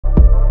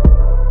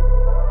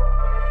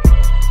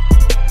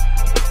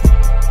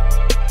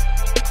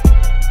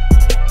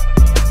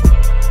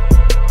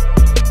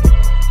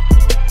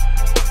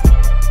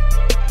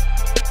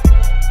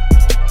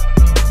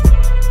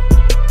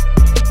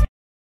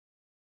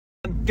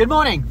Good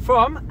morning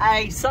from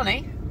a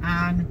sunny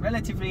and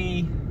relatively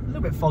a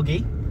little bit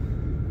foggy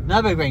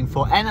Nurburgring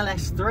for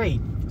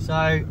NLS3. So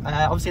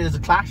obviously there's a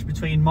clash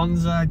between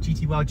Monza,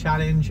 GT World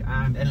Challenge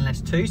and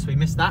NLS2, so we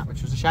missed that,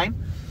 which was a shame.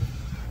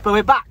 But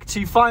we're back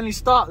to finally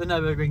start the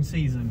Nurburgring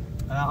season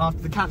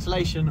after the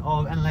cancellation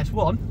of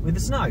NLS1 with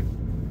the snow.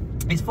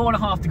 It's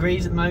 4.5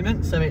 degrees at the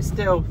moment, so it's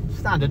still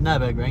standard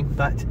Nurburgring,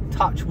 but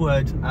touch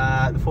wood,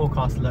 the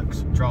forecast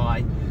looks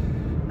dry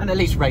and at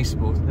least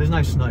raceable. There's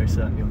no snow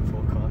certainly on the forecast.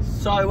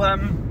 So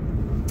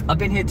I've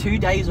been here 2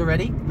 days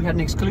already. We had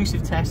an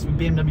exclusive test with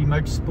BMW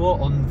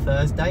Motorsport on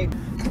Thursday.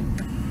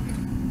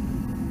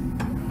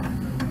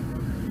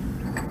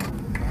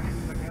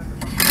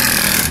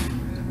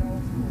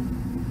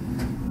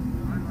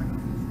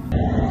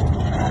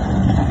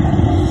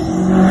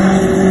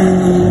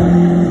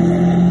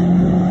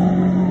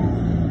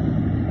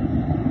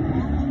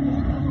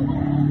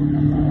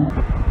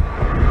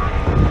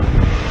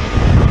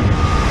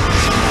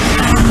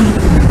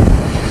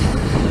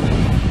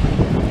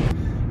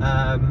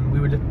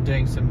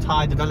 Doing some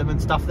tyre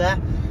development stuff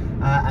there,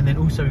 and then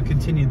also we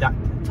continued that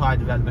tyre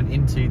development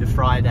into the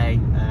Friday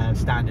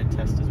standard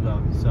test as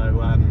well. So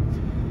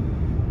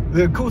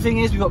the cool thing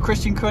is we've got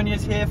Christian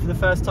Cronjes here for the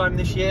first time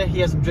this year. He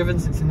hasn't driven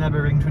since the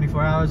Nurburgring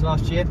 24 hours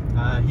last year.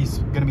 He's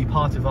going to be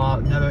part of our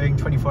Nurburgring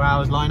 24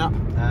 hours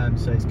lineup,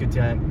 so it's good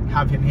to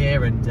have him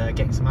here and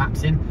getting some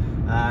laps in.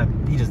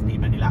 He doesn't need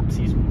many laps,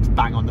 he's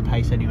bang on the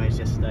pace anyways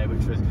yesterday,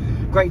 which was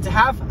great to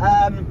have.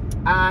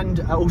 And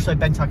also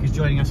Ben Tuck is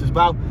joining us as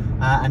well,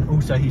 and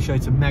also he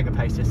showed some mega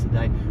pace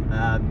yesterday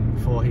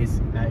for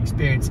his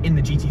experience in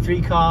the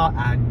GT3 car,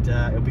 and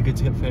it'll be good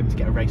for him to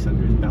get a race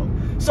under his belt.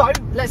 So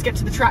let's get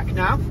to the track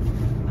now.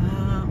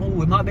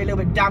 Oh, it might be a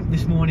little bit damp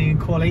this morning in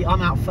quali.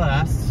 I'm out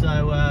first,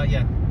 so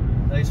yeah,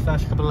 those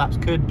first couple of laps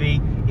could be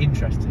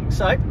interesting.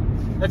 So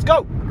let's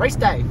go, race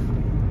day.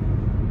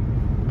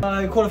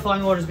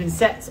 Qualifying order has been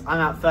set. I'm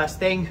out first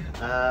thing.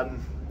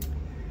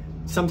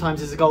 Sometimes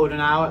there's a golden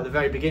hour at the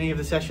very beginning of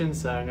the session,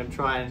 so I'm going to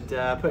try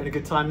and put in a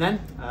good time then.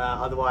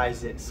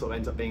 Otherwise it sort of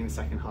ends up being the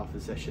second half of the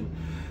session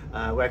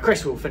where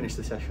Chris will finish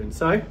the session.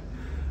 So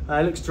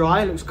it looks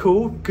dry, it looks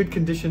cool, good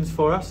conditions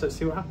for us. Let's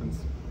see what happens.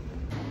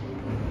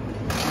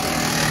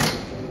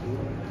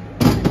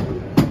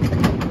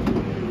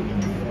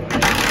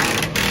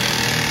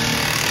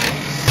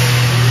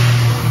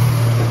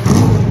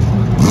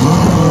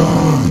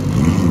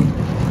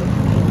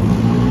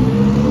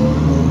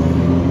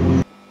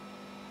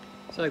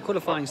 So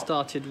qualifying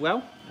started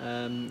well,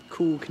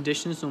 cool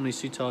conditions normally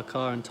suit our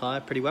car and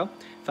tyre pretty well.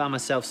 Found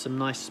myself some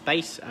nice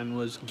space and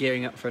was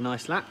gearing up for a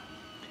nice lap.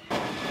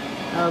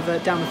 However,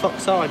 down the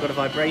Foxhole I got a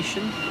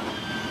vibration.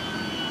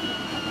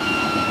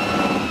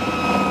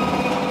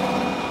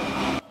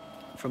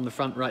 From the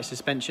front right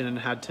suspension and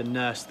had to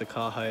nurse the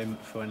car home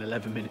for an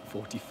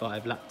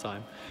 11:45 lap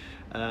time.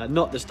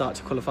 Not the start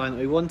to qualifying that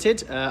we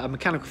wanted. A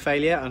mechanical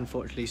failure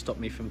unfortunately stopped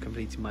me from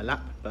completing my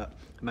lap, but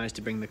I managed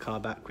to bring the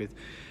car back with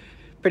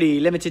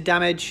pretty limited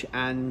damage,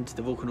 and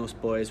the Vulcanos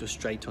boys were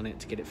straight on it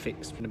to get it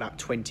fixed in about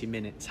 20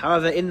 minutes.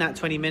 However, in that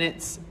 20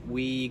 minutes,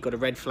 we got a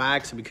red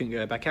flag, so we couldn't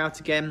go back out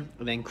again.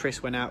 And then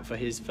Chris went out for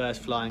his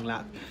first flying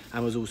lap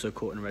and was also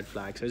caught in a red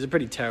flag. So it was a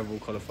pretty terrible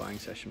qualifying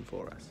session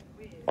for us.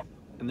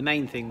 And the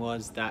main thing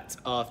was that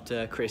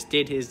after Chris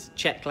did his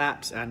check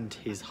laps and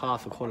his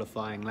half a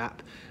qualifying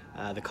lap,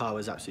 the car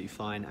was absolutely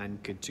fine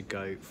and good to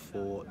go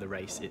for the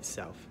race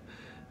itself.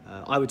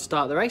 I would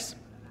start the race.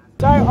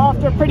 So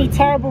after a pretty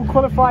terrible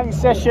qualifying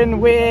session,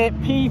 we're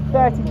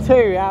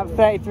P32 out of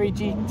 33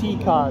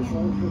 GT cars.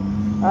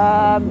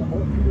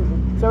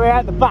 So we're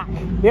at the back.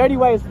 The only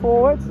way is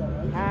forward,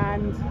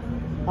 and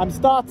I'm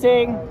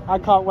starting. I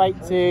can't wait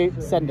to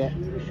send it.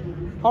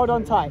 Hold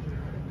on tight.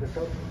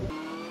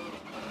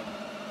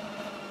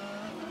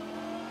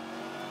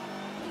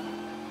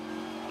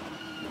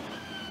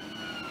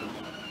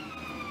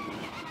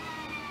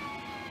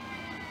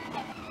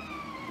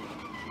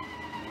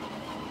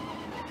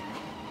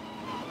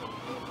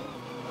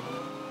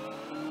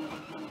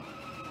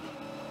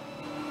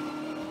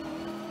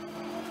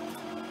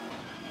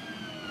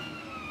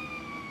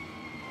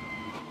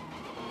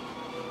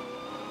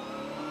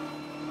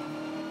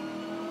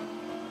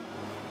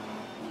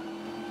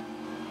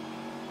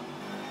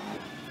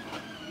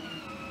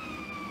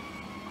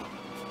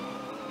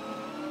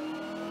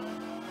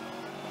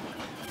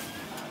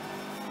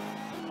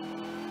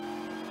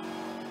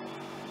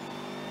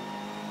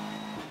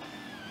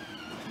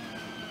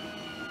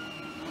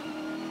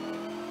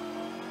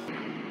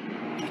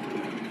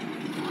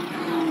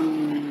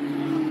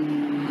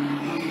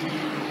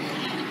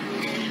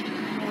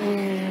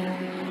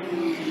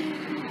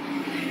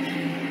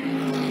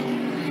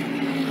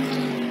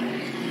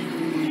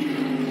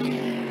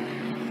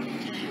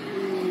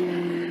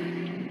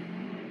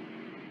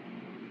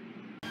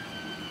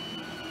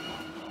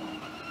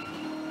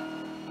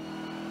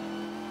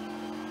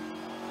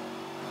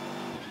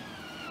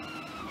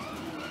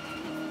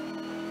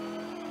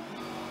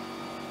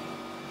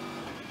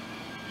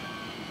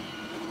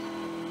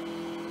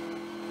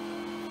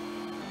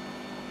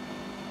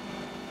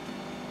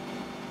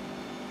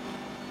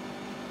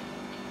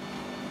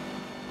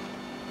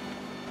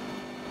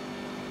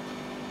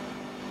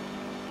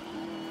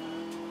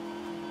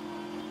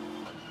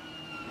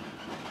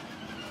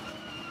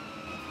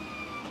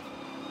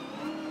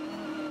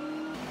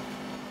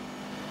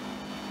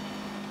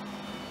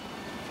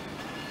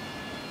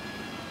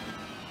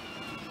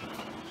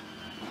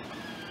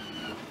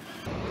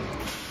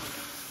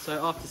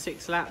 So after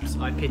 6 laps,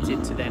 I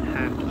pitted to then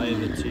hand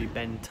over to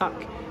Ben Tuck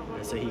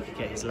so he could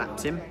get his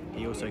laps in.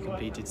 He also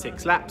completed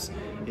 6 laps,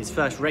 his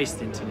first race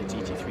stint in a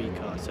GT3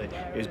 car, so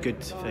it was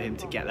good for him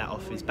to get that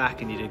off his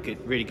back, and he did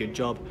a really good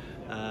job.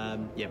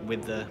 Yeah,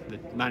 with the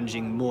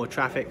managing more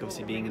traffic,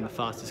 obviously being in the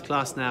fastest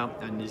class now,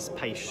 and his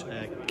pace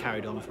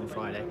carried on from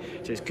Friday.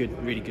 So it's good,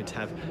 really good to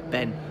have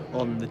Ben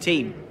on the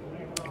team.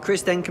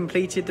 Chris then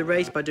completed the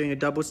race by doing a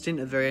double stint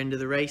at the very end of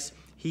the race.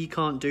 He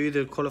can't do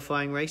the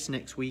qualifying race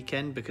next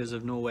weekend because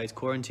of Norway's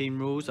quarantine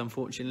rules,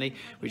 unfortunately,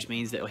 which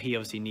means that he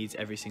obviously needs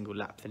every single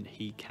lap that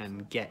he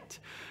can get.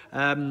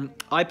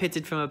 I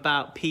pitted from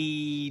about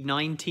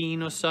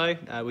P19 or so.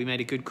 We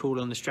made a good call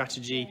on the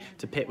strategy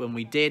to pit when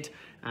we did,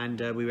 and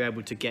we were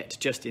able to get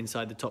just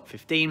inside the top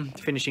 15,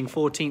 finishing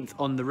 14th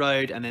on the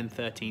road and then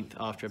 13th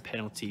after a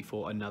penalty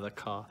for another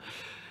car.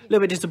 A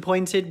little bit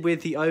disappointed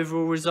with the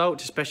overall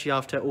result, especially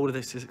after all of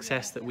the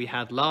success that we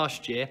had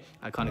last year.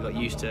 I kind of got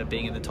used to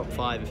being in the top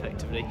 5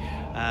 effectively.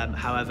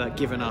 However,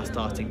 given our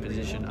starting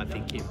position, I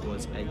think it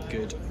was a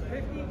good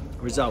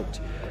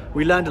result.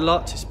 We learned a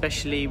lot,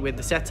 especially with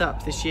the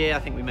setup this year. I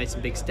think we made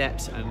some big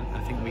steps, and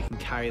I think we can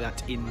carry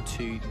that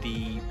into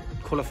the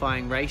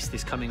qualifying race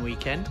this coming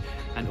weekend,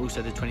 and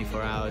also the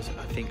 24 hours.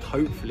 I think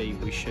hopefully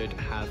we should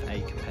have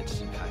a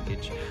competitive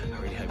package.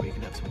 I really hope we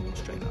can have some more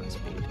straight line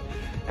speed.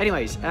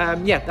 Anyways,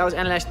 yeah, that was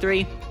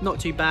NLS3, not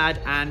too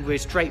bad, and we're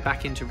straight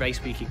back into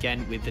race week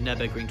again with the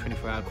Nurburgring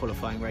 24-hour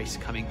qualifying race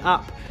coming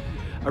up.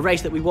 A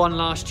race that we won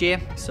last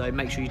year, so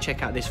make sure you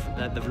check out this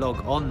the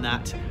vlog on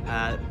that.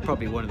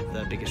 Probably one of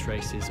the biggest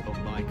races of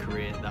my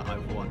career that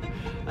I've won.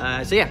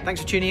 So yeah,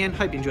 thanks for tuning in.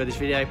 Hope you enjoyed this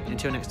video.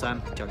 Until next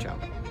time, ciao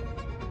ciao.